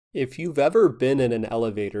If you've ever been in an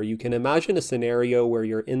elevator, you can imagine a scenario where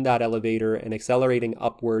you're in that elevator and accelerating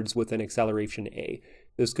upwards with an acceleration a.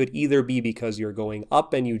 This could either be because you're going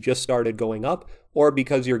up and you just started going up, or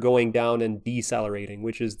because you're going down and decelerating,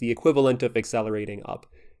 which is the equivalent of accelerating up.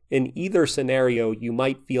 In either scenario, you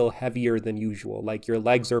might feel heavier than usual, like your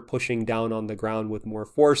legs are pushing down on the ground with more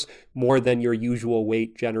force, more than your usual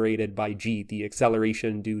weight generated by g, the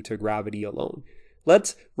acceleration due to gravity alone.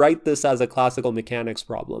 Let's write this as a classical mechanics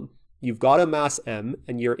problem. You've got a mass m,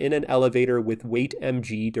 and you're in an elevator with weight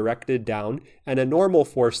mg directed down and a normal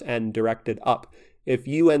force n directed up. If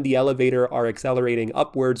you and the elevator are accelerating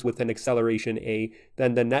upwards with an acceleration a,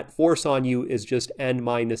 then the net force on you is just n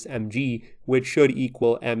minus mg, which should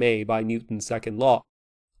equal ma by Newton's second law.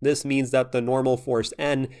 This means that the normal force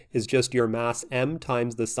n is just your mass m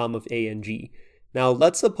times the sum of a and g. Now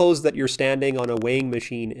let's suppose that you're standing on a weighing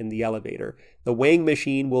machine in the elevator. The weighing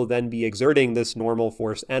machine will then be exerting this normal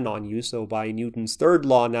force n on you, so by Newton's third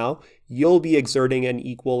law now, you'll be exerting an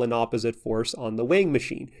equal and opposite force on the weighing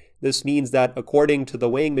machine. This means that according to the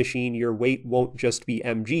weighing machine, your weight won't just be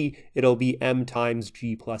mg, it'll be m times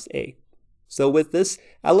g plus a. So with this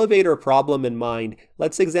elevator problem in mind,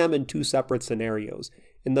 let's examine two separate scenarios.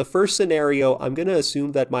 In the first scenario, I'm going to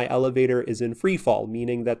assume that my elevator is in free fall,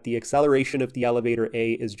 meaning that the acceleration of the elevator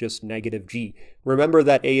a is just negative g. Remember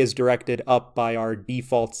that a is directed up by our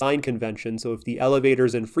default sign convention, so if the elevator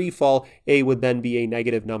is in free fall, a would then be a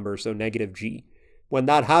negative number, so negative g. When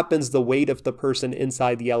that happens, the weight of the person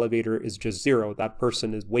inside the elevator is just zero. That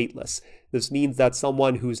person is weightless. This means that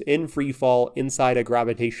someone who's in free fall inside a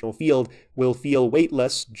gravitational field will feel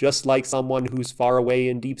weightless, just like someone who's far away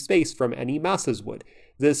in deep space from any masses would.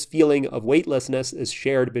 This feeling of weightlessness is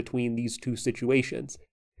shared between these two situations.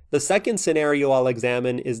 The second scenario I'll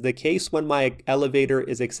examine is the case when my elevator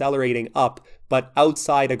is accelerating up, but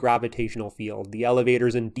outside a gravitational field. The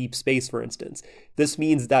elevator's in deep space, for instance. This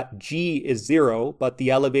means that g is 0, but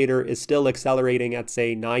the elevator is still accelerating at,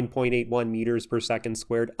 say, 9.81 meters per second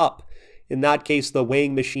squared up. In that case, the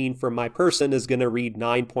weighing machine for my person is going to read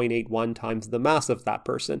 9.81 times the mass of that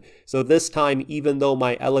person. So this time, even though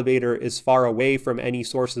my elevator is far away from any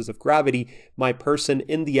sources of gravity, my person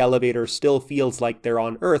in the elevator still feels like they're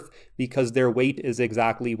on Earth because their weight is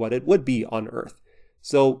exactly what it would be on Earth.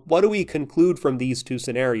 So what do we conclude from these two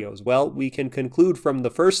scenarios? Well, we can conclude from the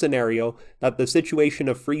first scenario that the situation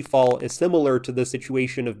of free fall is similar to the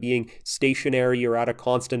situation of being stationary or at a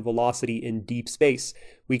constant velocity in deep space.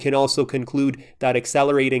 We can also conclude that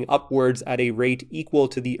accelerating upwards at a rate equal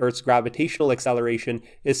to the Earth's gravitational acceleration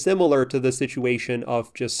is similar to the situation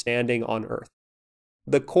of just standing on Earth.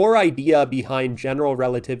 The core idea behind general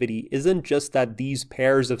relativity isn't just that these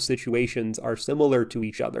pairs of situations are similar to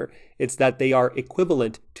each other, it's that they are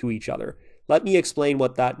equivalent to each other. Let me explain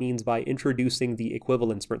what that means by introducing the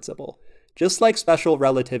equivalence principle. Just like special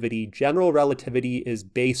relativity, general relativity is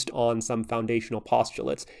based on some foundational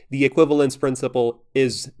postulates. The equivalence principle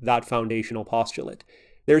is that foundational postulate.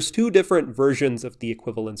 There's two different versions of the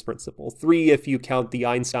equivalence principle, three if you count the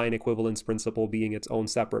Einstein equivalence principle being its own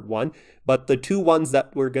separate one, but the two ones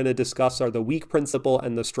that we're going to discuss are the weak principle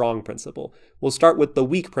and the strong principle. We'll start with the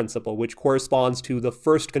weak principle, which corresponds to the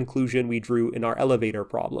first conclusion we drew in our elevator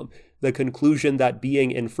problem, the conclusion that being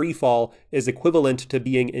in free fall is equivalent to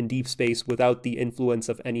being in deep space without the influence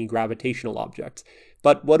of any gravitational objects.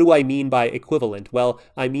 But what do I mean by equivalent? Well,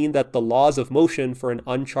 I mean that the laws of motion for an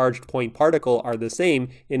uncharged point particle are the same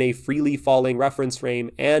in a freely falling reference frame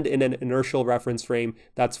and in an inertial reference frame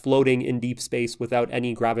that's floating in deep space without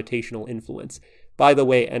any gravitational influence. By the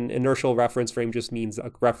way, an inertial reference frame just means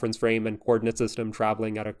a reference frame and coordinate system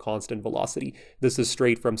traveling at a constant velocity. This is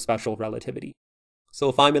straight from special relativity. So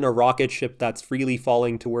if I'm in a rocket ship that's freely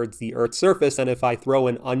falling towards the Earth's surface, and if I throw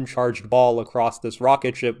an uncharged ball across this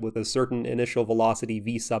rocket ship with a certain initial velocity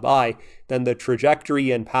v sub I, then the trajectory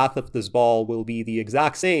and path of this ball will be the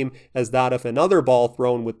exact same as that of another ball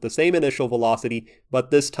thrown with the same initial velocity, but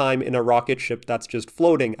this time in a rocket ship that's just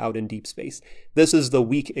floating out in deep space. This is the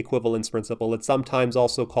weak equivalence principle. It's sometimes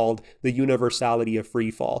also called the universality of free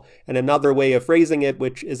fall. And another way of phrasing it,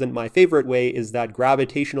 which isn't my favorite way, is that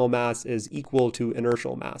gravitational mass is equal to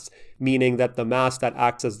inertial mass, meaning that the mass that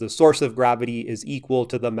acts as the source of gravity is equal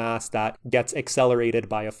to the mass that gets accelerated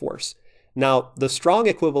by a force. Now, the strong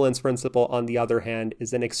equivalence principle, on the other hand,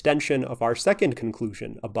 is an extension of our second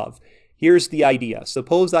conclusion above. Here's the idea.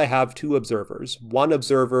 Suppose I have two observers. One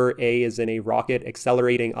observer, A, is in a rocket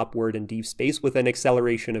accelerating upward in deep space with an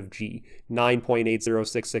acceleration of g,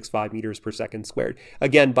 9.80665 meters per second squared.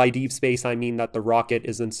 Again, by deep space, I mean that the rocket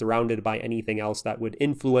isn't surrounded by anything else that would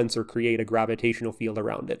influence or create a gravitational field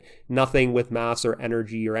around it. Nothing with mass or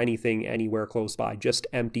energy or anything anywhere close by, just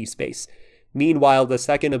empty space. Meanwhile, the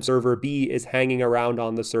second observer, B, is hanging around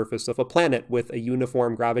on the surface of a planet with a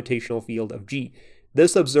uniform gravitational field of g.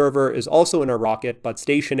 This observer is also in a rocket, but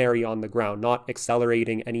stationary on the ground, not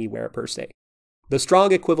accelerating anywhere per se. The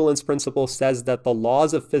strong equivalence principle says that the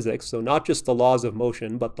laws of physics, so not just the laws of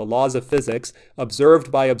motion, but the laws of physics observed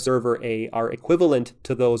by observer A are equivalent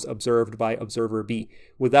to those observed by observer B.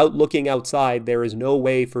 Without looking outside, there is no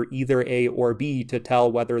way for either A or B to tell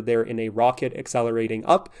whether they're in a rocket accelerating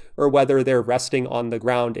up or whether they're resting on the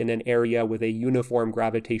ground in an area with a uniform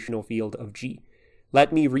gravitational field of g.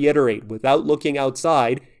 Let me reiterate, without looking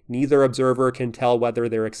outside, neither observer can tell whether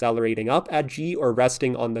they're accelerating up at g or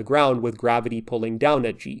resting on the ground with gravity pulling down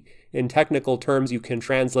at g. In technical terms, you can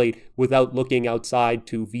translate without looking outside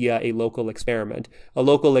to via a local experiment. A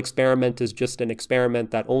local experiment is just an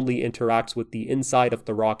experiment that only interacts with the inside of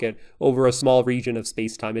the rocket over a small region of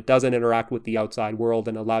space-time. It doesn't interact with the outside world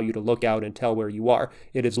and allow you to look out and tell where you are.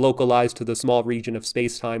 It is localized to the small region of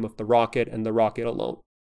space-time of the rocket and the rocket alone.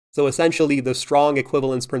 So essentially, the strong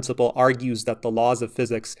equivalence principle argues that the laws of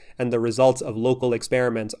physics and the results of local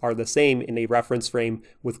experiments are the same in a reference frame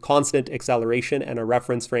with constant acceleration and a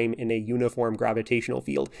reference frame in a uniform gravitational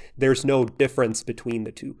field. There's no difference between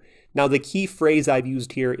the two. Now, the key phrase I've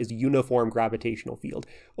used here is uniform gravitational field.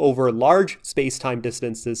 Over large space-time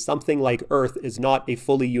distances, something like Earth is not a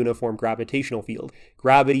fully uniform gravitational field.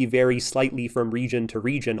 Gravity varies slightly from region to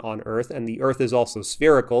region on Earth, and the Earth is also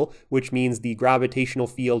spherical, which means the gravitational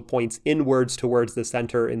field points inwards towards the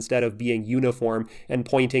center instead of being uniform and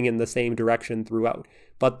pointing in the same direction throughout.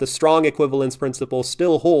 But the strong equivalence principle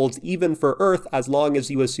still holds even for Earth as long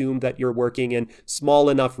as you assume that you're working in small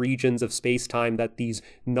enough regions of space-time that these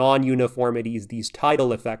non-uniformities, these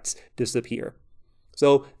tidal effects, disappear.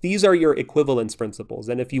 So these are your equivalence principles,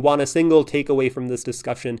 and if you want a single takeaway from this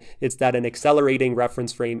discussion, it's that an accelerating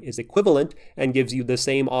reference frame is equivalent and gives you the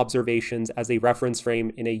same observations as a reference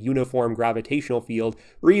frame in a uniform gravitational field,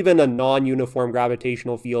 or even a non-uniform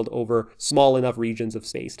gravitational field over small enough regions of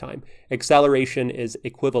space-time. Acceleration is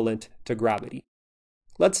equivalent to gravity.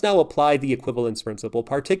 Let's now apply the equivalence principle,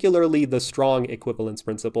 particularly the strong equivalence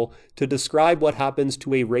principle, to describe what happens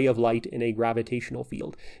to a ray of light in a gravitational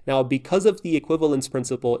field. Now, because of the equivalence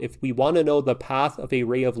principle, if we want to know the path of a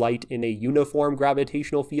ray of light in a uniform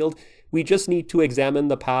gravitational field, we just need to examine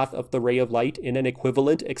the path of the ray of light in an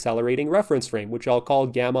equivalent accelerating reference frame, which I'll call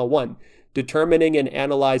gamma 1. Determining and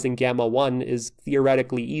analyzing gamma 1 is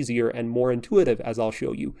theoretically easier and more intuitive, as I'll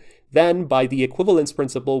show you. Then, by the equivalence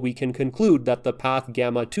principle, we can conclude that the path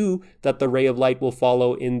gamma 2 that the ray of light will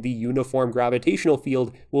follow in the uniform gravitational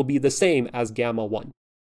field will be the same as gamma 1.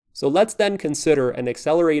 So let's then consider an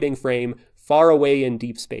accelerating frame far away in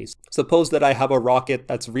deep space. Suppose that I have a rocket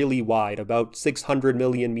that's really wide, about 600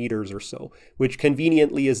 million meters or so, which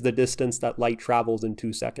conveniently is the distance that light travels in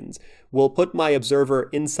 2 seconds. We'll put my observer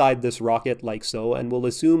inside this rocket like so, and we'll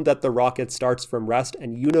assume that the rocket starts from rest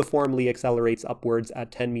and uniformly accelerates upwards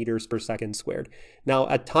at 10 meters per second squared. Now,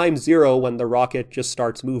 at time 0, when the rocket just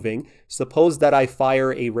starts moving, suppose that I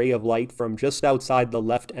fire a ray of light from just outside the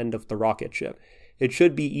left end of the rocket ship. It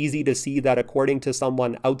should be easy to see that according to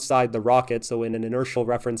someone outside the rocket, so in an inertial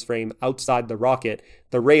reference frame outside the rocket,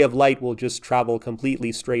 the ray of light will just travel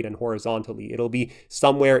completely straight and horizontally. It'll be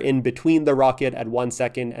somewhere in between the rocket at 1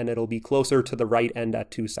 second, and it'll be closer to the right end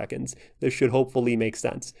at 2 seconds. This should hopefully make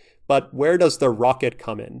sense. But where does the rocket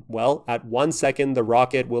come in? Well, at 1 second, the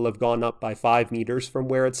rocket will have gone up by 5 meters from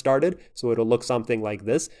where it started, so it'll look something like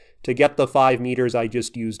this. To get the 5 meters, I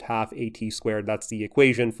just used half at squared. That's the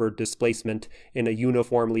equation for displacement in a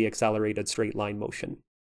uniformly accelerated straight line motion.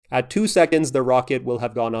 At 2 seconds, the rocket will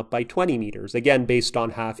have gone up by 20 meters, again based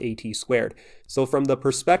on half at squared. So from the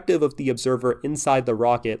perspective of the observer inside the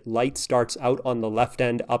rocket, light starts out on the left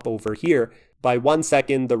end up over here. By 1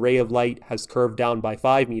 second, the ray of light has curved down by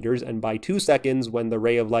 5 meters, and by 2 seconds, when the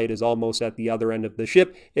ray of light is almost at the other end of the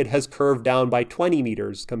ship, it has curved down by 20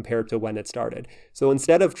 meters compared to when it started. So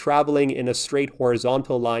instead of traveling in a straight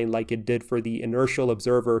horizontal line like it did for the inertial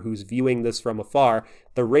observer who's viewing this from afar,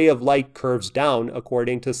 the ray of light curves down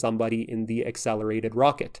according to somebody in the accelerated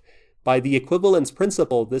rocket. By the equivalence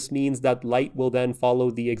principle, this means that light will then follow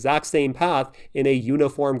the exact same path in a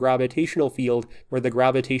uniform gravitational field where the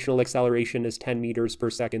gravitational acceleration is 10 meters per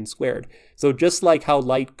second squared. So just like how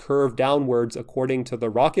light curved downwards according to the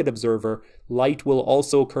rocket observer, light will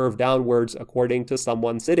also curve downwards according to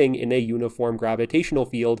someone sitting in a uniform gravitational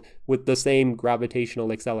field with the same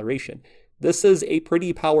gravitational acceleration. This is a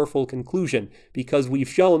pretty powerful conclusion because we've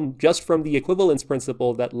shown just from the equivalence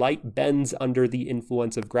principle that light bends under the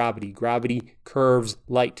influence of gravity. Gravity curves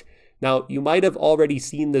light. Now, you might have already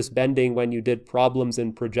seen this bending when you did problems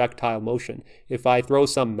in projectile motion. If I throw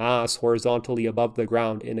some mass horizontally above the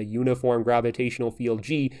ground in a uniform gravitational field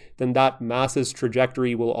g, then that mass's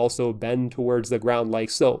trajectory will also bend towards the ground like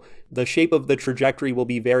so. The shape of the trajectory will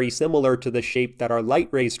be very similar to the shape that our light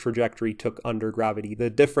ray's trajectory took under gravity. The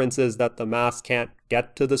difference is that the mass can't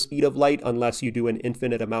get to the speed of light unless you do an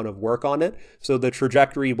infinite amount of work on it. So the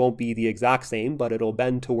trajectory won't be the exact same, but it'll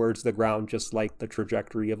bend towards the ground just like the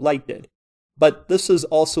trajectory of light did. But this is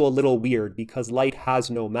also a little weird because light has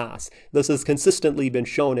no mass. This has consistently been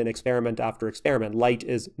shown in experiment after experiment. Light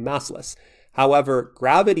is massless. However,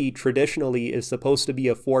 gravity traditionally is supposed to be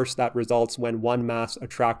a force that results when one mass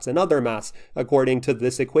attracts another mass, according to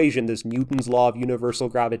this equation, this Newton's law of universal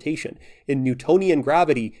gravitation. In Newtonian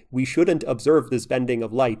gravity, we shouldn't observe this bending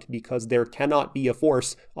of light because there cannot be a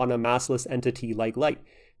force on a massless entity like light.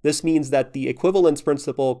 This means that the equivalence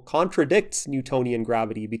principle contradicts Newtonian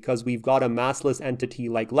gravity because we've got a massless entity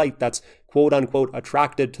like light that's quote-unquote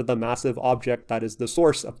attracted to the massive object that is the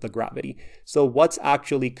source of the gravity. So what's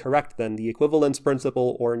actually correct then, the equivalence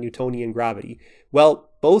principle or Newtonian gravity? Well,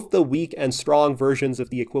 both the weak and strong versions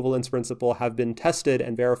of the equivalence principle have been tested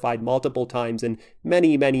and verified multiple times in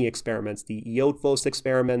many, many experiments. The Eötvös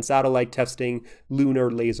experiment, satellite testing,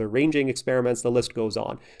 lunar laser ranging experiments, the list goes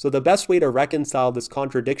on. So the best way to reconcile this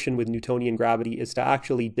contradiction with Newtonian gravity is to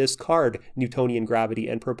actually discard Newtonian gravity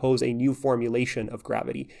and propose a new formulation of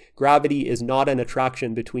gravity. Gravity is not an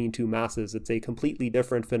attraction between two masses. It's a completely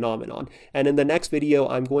different phenomenon. And in the next video,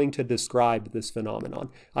 I'm going to describe this phenomenon.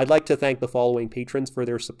 I'd like to thank the following patrons for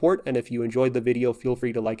their support, and if you enjoyed the video, feel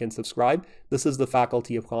free to like and subscribe. This is the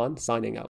Faculty of Khan, signing out.